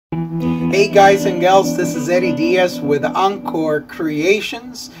Hey guys and gals, this is Eddie Diaz with Encore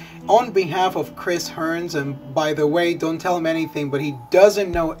Creations on behalf of Chris Hearns. And by the way, don't tell him anything, but he doesn't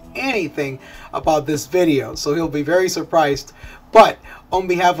know anything about this video, so he'll be very surprised. But on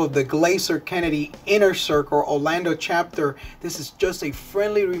behalf of the Glazer Kennedy Inner Circle Orlando chapter, this is just a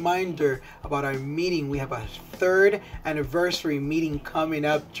friendly reminder about our meeting. We have a 3rd anniversary meeting coming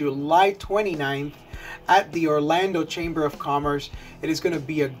up July 29th at the Orlando Chamber of Commerce. It is going to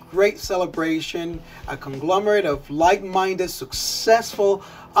be a great celebration, a conglomerate of like-minded, successful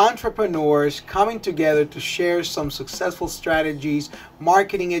entrepreneurs coming together to share some successful strategies,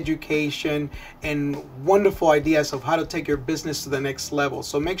 marketing education, and wonderful ideas of how to take your business to the next level.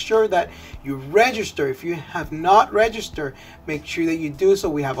 So make sure that you register. If you have not registered, make sure that you do so.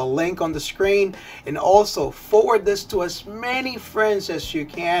 We have a link on the screen, and also forward this to as many friends as you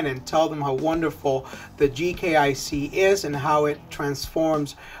can and tell them how wonderful the GKIC is and how it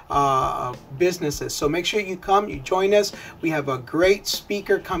transforms businesses. So make sure you come, you join us. We have a great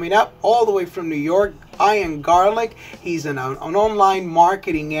speaker coming up all the way from New York, Ian Garlic. He's an online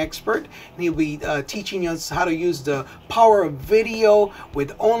marketing expert, and he'll be teaching us how to use the power of video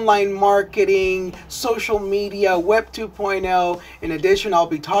with online marketing, social media, Web 2.0. In addition, I'll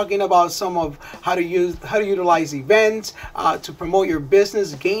be talking about some of how to utilize events to promote your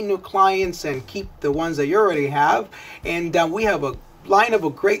business, gain new clients, and keep the ones that you already have. And we have a lineup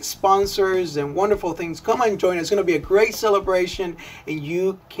of great sponsors and wonderful things. Come and join us. It's going to be a great celebration, and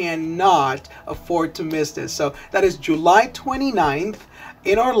you cannot afford to miss this. So that is July 29th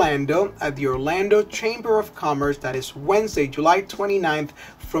in Orlando at the Orlando Chamber of Commerce. That is Wednesday, July 29th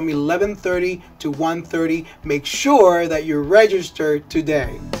from 11:30 to 1:30. Make sure that you're registered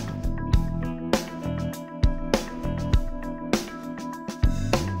today.